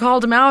victim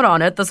called him out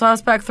on it, the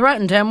suspect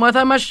threatened him with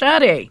a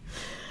machete.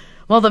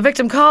 Well, the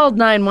victim called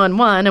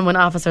 911, and when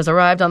officers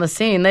arrived on the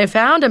scene, they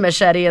found a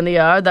machete in the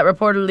yard that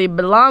reportedly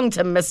belonged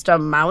to Mr.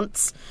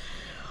 Mounts.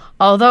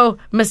 Although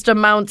Mr.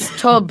 Mounts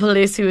told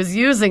police he was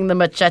using the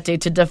machete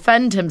to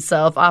defend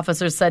himself,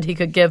 officers said he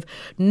could give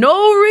no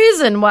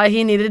reason why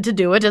he needed to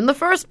do it in the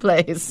first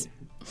place.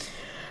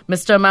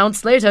 Mr.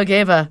 Mounts later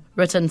gave a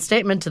written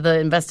statement to the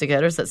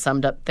investigators that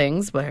summed up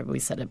things, where we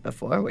said it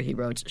before, where he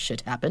wrote, "Shit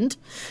happened."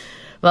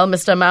 Well,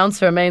 Mr.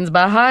 Mounts remains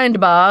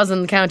behind bars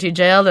in the county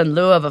jail in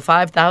lieu of a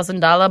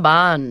 $5,000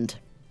 bond.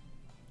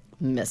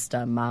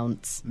 Mr.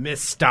 Mounts.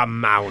 Mr.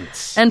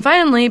 Mounts. And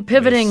finally,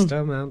 pivoting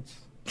Mr. Mounts.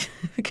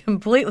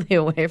 completely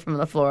away from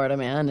the Florida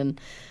man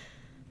and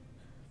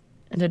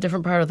in a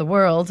different part of the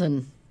world,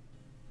 and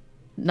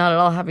not at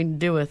all having to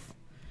do with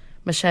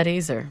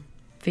machetes or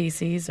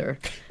feces or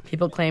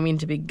people claiming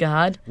to be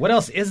God. What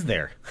else is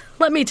there?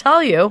 Let me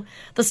tell you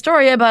the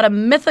story about a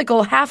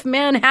mythical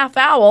half-man,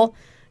 half-owl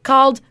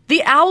called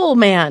the Owl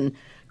Man.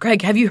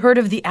 Greg, have you heard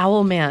of the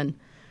Owl Man?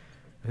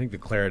 I think the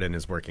Claritin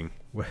is working.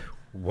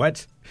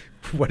 What?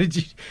 What did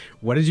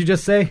you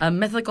just say? A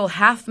mythical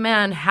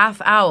half-man,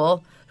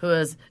 half-owl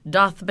who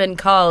doth been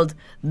called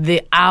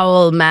the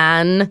Owl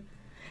Man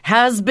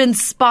has been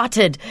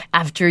spotted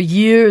after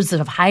years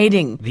of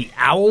hiding. The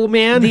Owl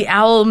Man? The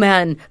Owl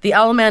Man. The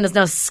Owl Man is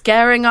now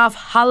scaring off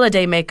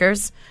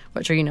holidaymakers,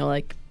 which are,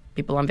 like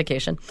people on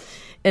vacation,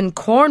 in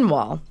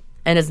Cornwall,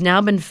 and has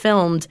now been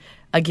filmed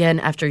again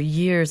after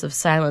years of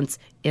silence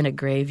in a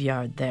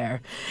graveyard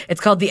there. It's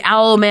called the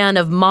Owl Man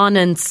of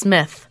Monnon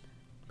Smith.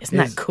 Isn't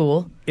that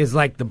cool? Is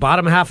like the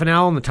bottom half an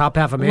owl and the top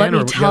half a man? Let me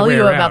or tell the other way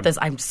you around? about this.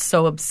 I'm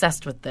so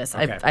obsessed with this.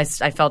 Okay.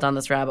 I fell down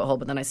this rabbit hole,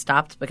 but then I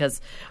stopped because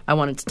I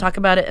wanted to talk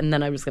about it, and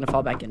then I was going to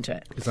fall back into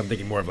it. Because I'm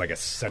thinking more of like a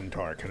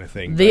centaur kind of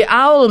thing. The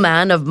Owl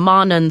Man of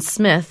Monnon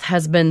Smith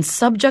has been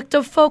subject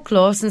of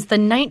folklore since the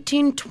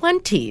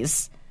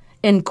 1920s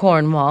in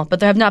Cornwall, but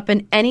there have not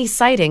been any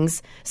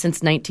sightings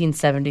since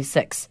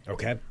 1976.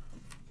 Okay.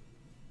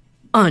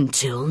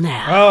 Until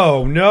now.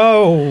 Oh,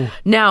 no.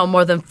 Now,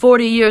 more than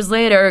 40 years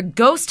later,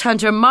 ghost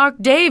hunter Mark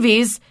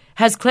Davies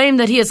has claimed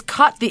that he has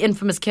caught the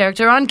infamous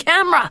character on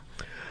camera.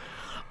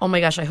 Oh my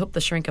gosh, I hope the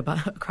shrink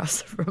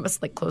across the room has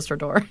closed her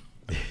door.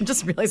 I'm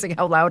just realizing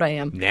how loud I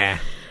am. Nah.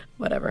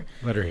 Whatever.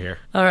 Let her hear.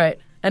 All right.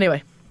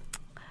 Anyway,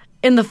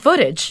 in the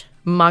footage,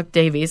 Mark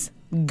Davies,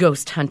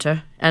 ghost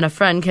hunter, and a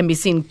friend can be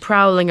seen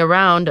prowling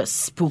around a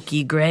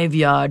spooky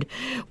graveyard,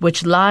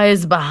 which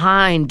lies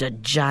behind a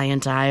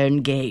giant iron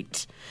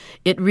gate.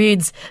 It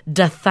reads,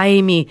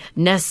 Dathaimi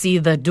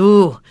Nessi the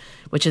Du,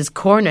 which is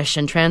Cornish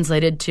and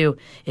translated to,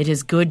 "It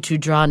is good to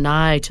draw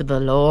nigh to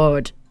the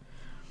Lord."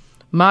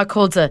 Mark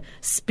holds a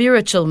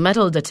spiritual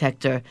metal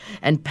detector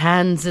and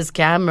pans his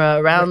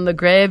camera around the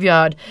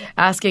graveyard,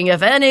 asking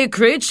if any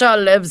creature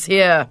lives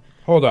here.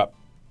 Hold up.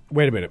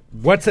 Wait a minute.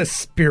 What's a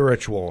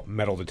spiritual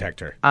metal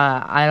detector?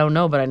 I don't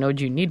know, but I know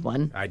you need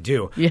one. I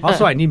do. Yeah.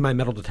 Also, I need my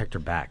metal detector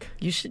back.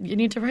 You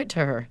need to write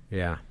to her.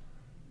 Yeah.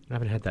 I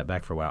haven't had that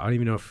back for a while. I don't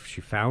even know if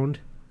she found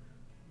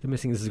the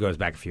missing. This goes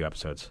back a few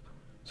episodes.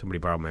 Somebody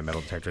borrowed my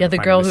metal detector. Yeah, to the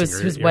find girl a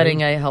missing whose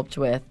wedding I helped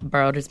with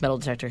borrowed his metal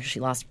detector.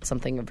 She lost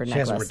something of her She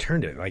necklace. hasn't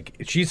returned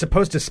it. She's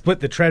supposed to split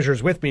the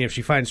treasures with me if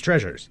she finds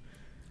treasures.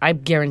 I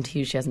guarantee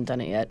you she hasn't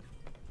done it yet.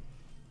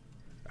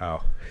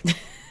 Oh.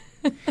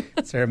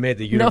 Sarah made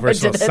the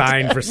universal didn't.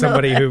 sign for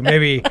somebody who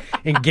maybe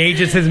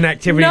engages in an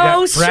activity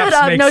No, that perhaps shut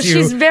up. makes No, you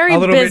she's very a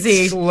little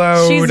busy. bit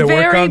slow She's to work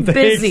very on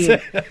things. busy.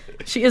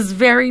 She is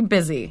very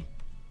busy.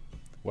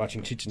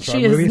 Watching Cheech and Chong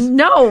She is movies?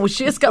 no.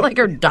 She has got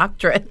her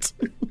doctorate.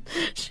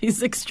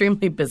 She's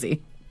extremely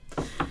busy.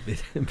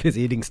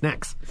 Busy eating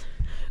snacks.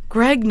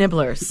 Greg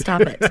Nibbler, stop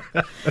it.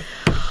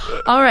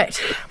 All right.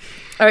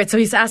 So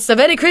he's asked if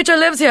any creature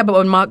lives here, but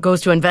when Mark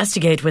goes to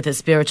investigate with his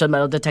spiritual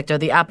metal detector,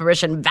 the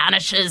apparition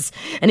vanishes,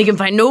 and he can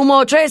find no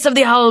more trace of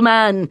the Owl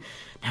Man.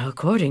 Now,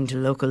 according to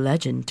local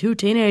legend, 2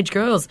 teenage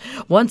girls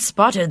once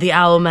spotted the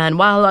Owl Man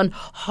while on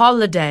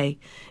holiday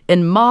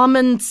in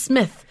Monnon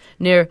Smith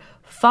near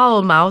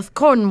Falmouth,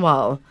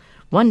 Cornwall.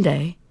 One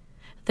day,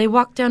 they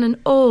walked down an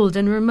old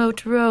and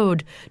remote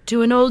road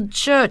to an old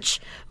church,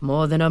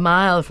 more than a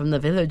mile from the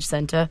village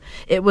centre.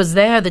 It was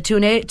there the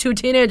two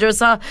teenagers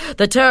saw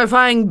the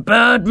terrifying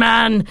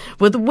Birdman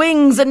with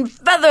wings and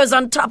feathers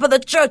on top of the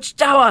church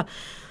tower.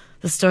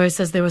 The story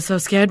says they were so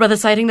scared by the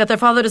sighting that their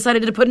father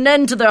decided to put an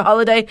end to their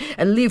holiday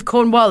and leave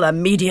Cornwall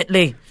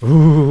immediately.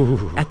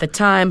 Ooh. At the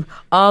time,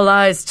 all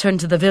eyes turned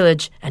to the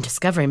village, and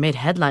Discovery made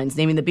headlines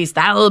naming the beast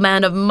the Owl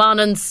Man of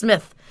Monnon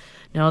Smith.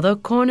 Now, although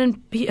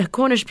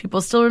Cornish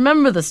people still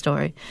remember the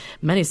story,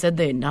 many said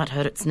they had not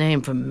heard its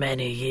name for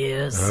many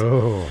years.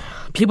 Oh.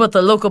 People at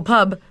the local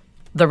pub,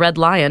 the Red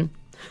Lion,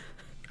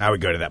 I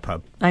would go to that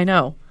pub. I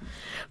know,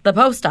 the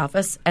post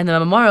office, and the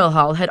memorial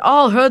hall had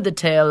all heard the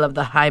tale of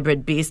the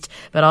hybrid beast,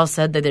 but all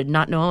said they did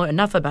not know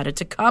enough about it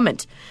to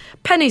comment.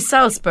 Penny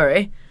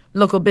Salisbury,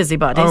 local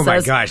busybody, Oh my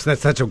says, gosh,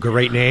 that's such a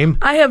great name.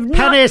 I have not...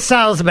 Penny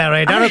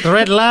Salisbury, down at the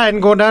Red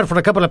Lion, going down for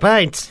a couple of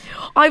pints.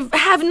 I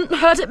haven't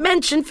heard it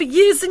mentioned for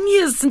years and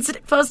years since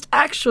it first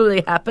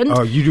actually happened.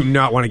 Oh, you do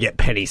not want to get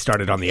Penny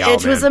started on the Owl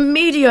It was a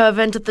media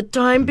event at the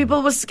time.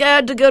 People were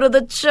scared to go to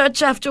the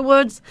church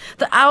afterwards.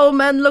 The Owl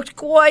Man looked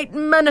quite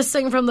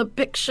menacing from the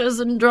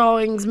pictures and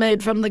drawings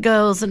made from the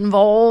girls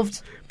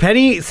involved.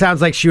 Penny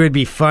sounds like she would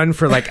be fun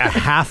for like a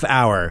half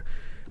hour,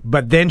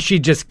 but then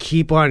she'd just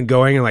keep on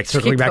going and like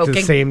circling keep back to the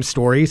poking. same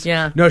stories.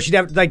 Yeah. No, she'd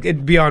have like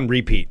it'd be on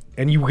repeat,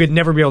 and you could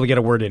never be able to get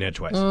a word in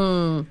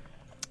edgewise.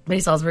 Benny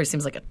Salisbury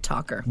seems like a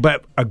talker.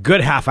 But a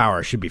good half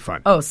hour should be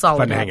fun. Oh, solid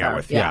Fun to half hang out hour.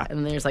 with. Yeah. And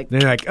then there's like,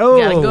 Then you're like, oh,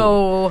 gotta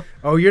go.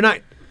 Oh, you're not.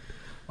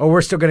 Oh,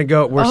 we're still gonna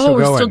go. We're still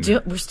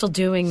going. We're still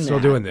doing that.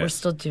 Still doing this. We're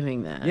still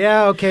doing that.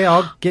 Yeah. Okay.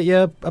 I'll get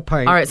you a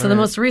pint. All right, so the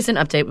most recent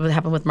update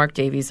happened with Mark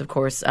Davies, of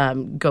course,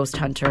 ghost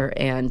hunter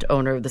and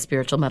owner of the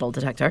spiritual metal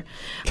detector.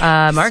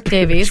 Mark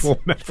Davies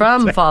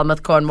from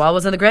Falmouth, Cornwall,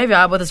 was in the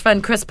graveyard with his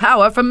friend Chris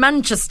Power from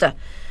Manchester.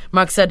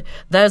 Mark said,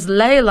 there's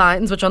ley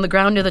lines which are on the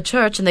ground near the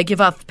church, and they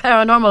give off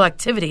paranormal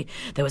activity.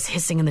 There was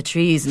hissing in the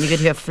trees, and you could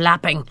hear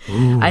flapping.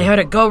 I heard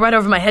it go right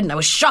over my head, and I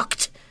was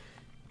shocked.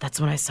 That's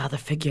when I saw the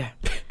figure.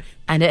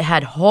 And it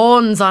had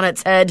horns on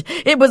its head.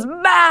 It was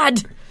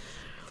mad!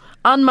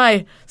 On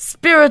my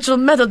spiritual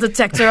metal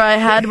detector I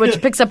had, which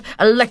picks up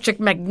electric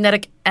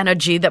magnetic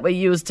energy that we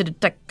use to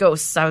detect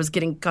ghosts, I was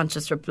getting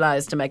conscious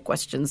replies to my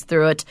questions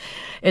through it.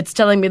 It's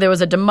telling me there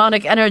was a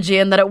demonic energy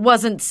and that it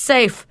wasn't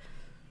safe.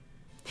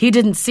 He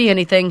didn't see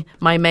anything,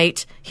 my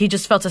mate. He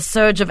just felt a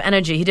surge of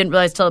energy. He didn't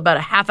realize till about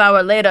a half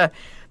hour later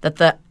that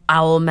the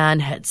owl man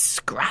had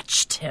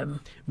scratched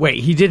him.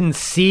 Wait, he didn't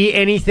see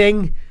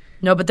anything?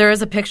 No, but there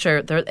is a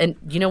picture there, and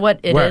you know what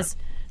it Where? is?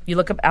 You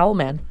look up Owl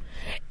Man,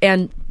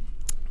 and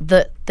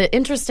the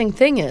interesting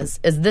thing is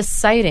this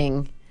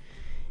sighting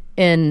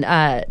in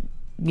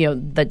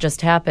that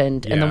just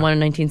happened, and the Yeah. one in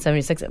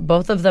 1976.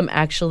 Both of them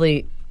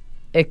actually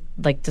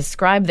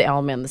describe the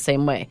Owl Man the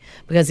same way,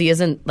 because he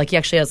isn't like, he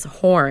actually has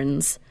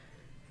horns,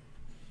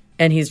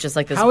 and he's just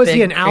like this. How is big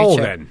he an owl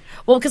creature. then?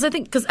 Well,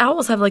 because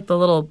owls have like the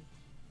little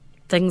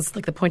things,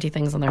 like the pointy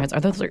things on their heads. Are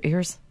those their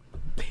ears?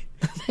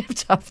 They have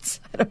tufts.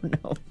 I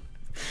don't know.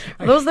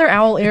 Are those their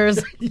owl ears?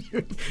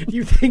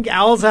 You think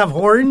owls have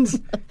horns?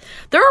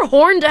 There are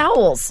horned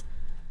owls.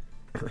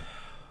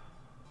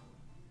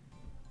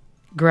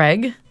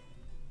 Greg.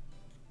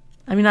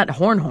 I mean, not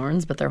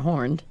horns, but they're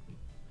horned.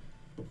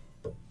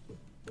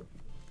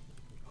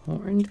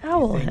 Horned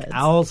owl heads.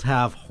 Owls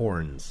have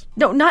horns.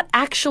 No, not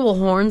actual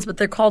horns, but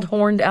they're called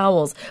horned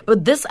owls.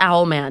 But this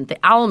owl man, the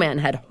owl man,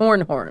 had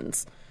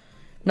horns.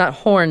 Not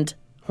horned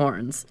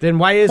horns. Then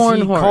why is Horn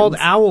he horns. called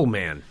Owl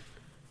Man?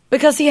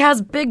 Because he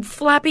has big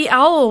flappy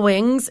owl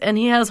wings and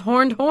he has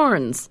horned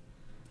horns.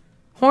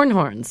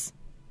 Horns.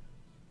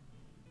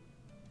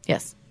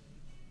 Yes.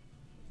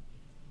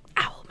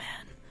 Owl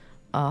Man.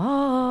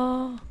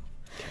 Oh.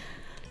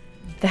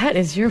 That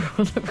is your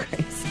world of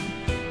crazy.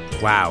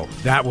 Wow,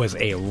 that was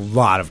a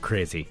lot of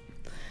crazy.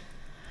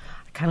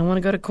 I kind of want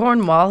to go to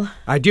Cornwall.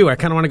 I do. I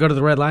kind of want to go to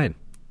the Red Lion.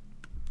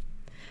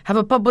 Have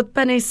a pub with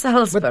Penny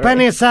Salisbury. With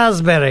Penny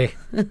Salisbury.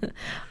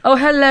 Oh,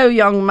 hello,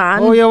 young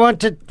man. Oh, you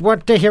want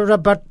to hear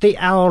about the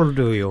owl,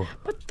 do you?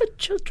 But the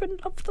children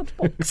love the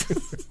books.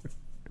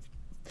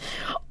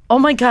 Oh,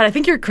 my God. I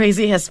think your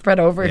crazy has spread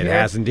over It here.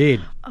 has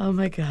indeed. Oh,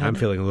 my God. I'm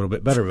feeling a little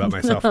bit better about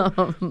myself.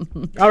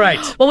 All right.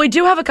 Well, we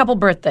do have a couple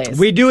birthdays.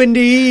 We do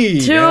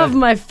indeed. Two of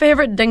my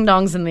favorite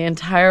ding-dongs in the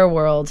entire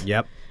world.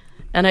 Yep.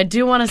 And I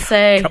do want to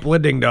say... Couple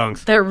of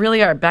ding-dongs. There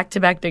really are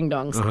back-to-back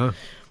ding-dongs. Uh-huh.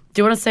 Do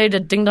you want to say to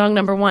ding-dong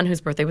number one,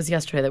 whose birthday was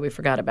yesterday that we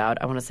forgot about?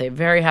 I want to say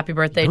very happy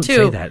birthday Don't to...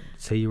 say that.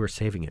 Say you were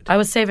saving it. I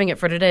was saving it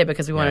for today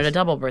because we wanted Yes. a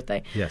double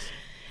birthday. Yes.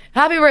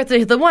 Happy birthday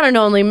to the one and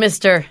only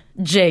Mr.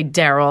 J.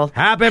 Darrell.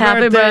 Happy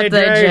birthday,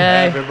 Jay.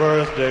 Jay. Happy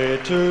birthday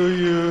to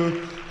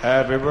you.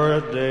 Happy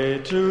birthday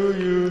to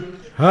you.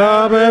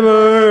 Happy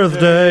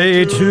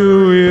birthday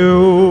to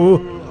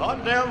you.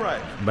 Hot damn right.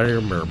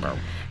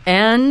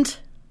 And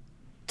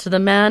to the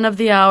man of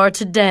the hour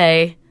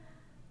today,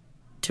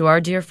 to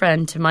our dear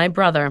friend, to my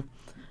brother,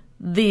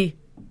 the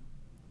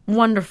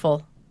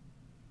wonderful,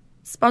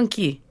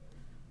 spunky,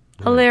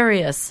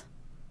 hilarious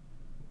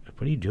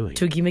What are you doing?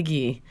 Tuggy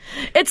McGee.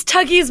 It's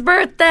Tuggy's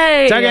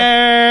birthday! Tuggy!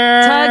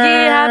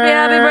 Tuggy,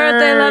 happy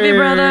birthday. Love you,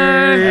 brother.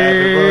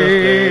 Happy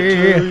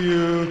birthday to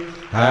you.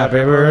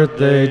 Happy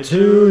birthday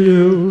to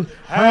you.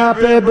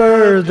 Happy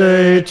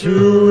birthday to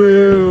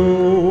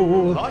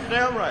you. Hot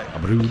damn right.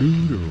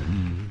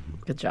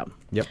 Good job.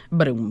 Yep.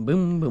 Boom,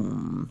 boom,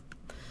 boom.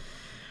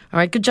 All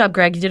right, good job,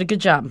 Greg. You did a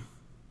good job.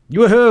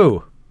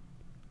 Woohoo!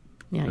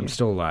 Yeah, I'm you're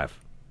still alive.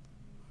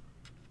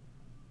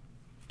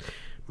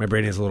 My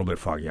brain is a little bit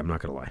foggy, I'm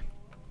not going to lie.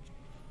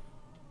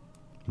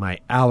 My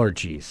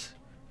allergies.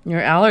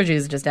 your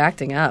allergies just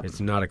acting up. It's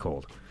not a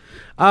cold.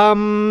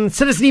 Send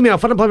us an email,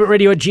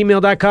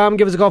 funemploymentradio@gmail.com.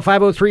 Give us a call,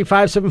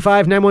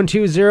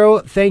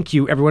 503-575-9120. Thank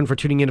you, everyone, for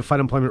tuning in to Fun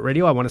Employment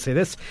Radio. I want to say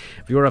this.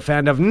 If you're a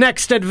fan of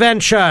Next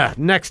Adventure,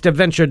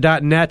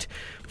 nextadventure.net,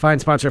 fine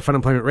sponsor of Fun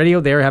Employment Radio.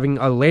 They're having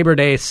a Labor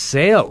Day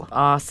sale.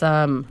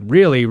 Awesome.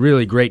 Really,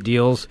 really great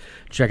deals.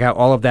 Check out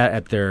all of that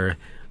at their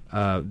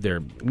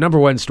number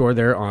one store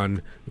there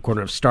on the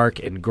corner of Stark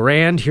and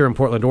Grand here in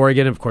Portland,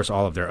 Oregon. Of course,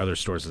 all of their other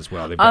stores as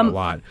well. They've got a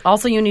lot.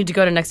 Also, you need to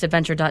go to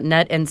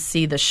nextadventure.net and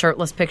see the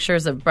shirtless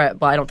pictures of Brett.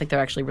 Well, I don't think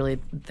they're actually really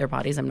their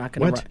bodies. I'm not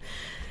going to. What?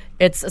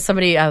 It's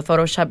somebody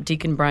photoshopped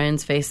Deacon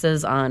Brian's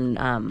faces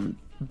on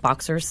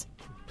boxers.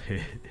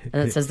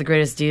 And it says the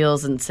greatest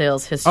deals in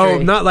sales history. Oh,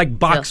 not like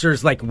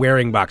boxers, like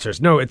wearing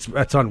boxers. No, it's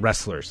on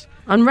wrestlers.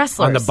 On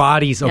wrestlers. On the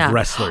bodies of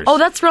wrestlers. Oh,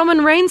 that's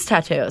Roman Reigns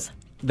tattoos.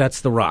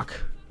 That's The Rock.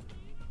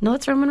 No,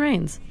 that's Roman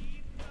Reigns.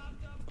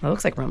 That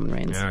looks like Roman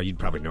Reigns. Yeah, you'd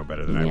probably know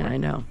better than I would. Yeah, I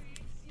know.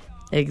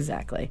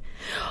 Exactly.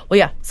 Well,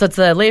 yeah, so it's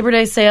the Labor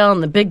Day sale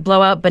and the big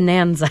blowout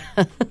bonanza.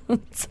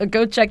 So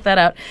go check that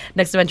out,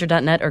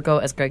 nextadventure.net, or go,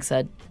 as Greg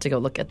said, to go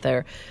look at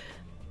their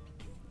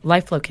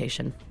life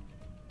location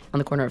on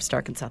the corner of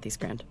Stark and Southeast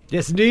Grand.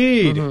 Yes,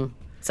 indeed.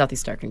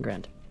 Southeast Stark and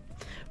Grand.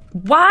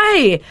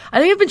 Why? I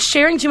think I've been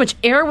sharing too much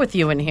air with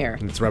you in here.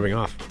 It's rubbing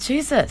off.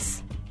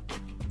 Jesus.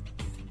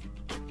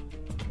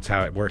 That's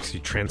how it works.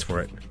 You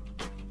transfer it.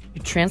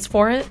 You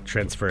transfer it?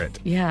 Transfer it.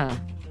 Yeah.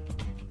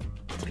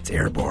 It's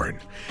airborne.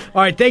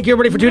 All right, thank you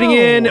everybody for tuning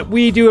in.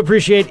 We do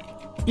appreciate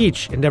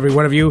each and every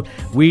one of you.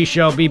 We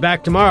shall be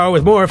back tomorrow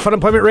with more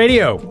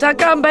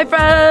funemploymentradio.com. Bye,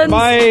 friends.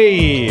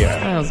 Bye.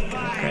 That was good,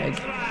 Greg.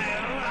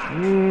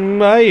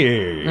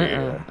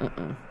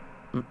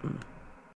 Bye.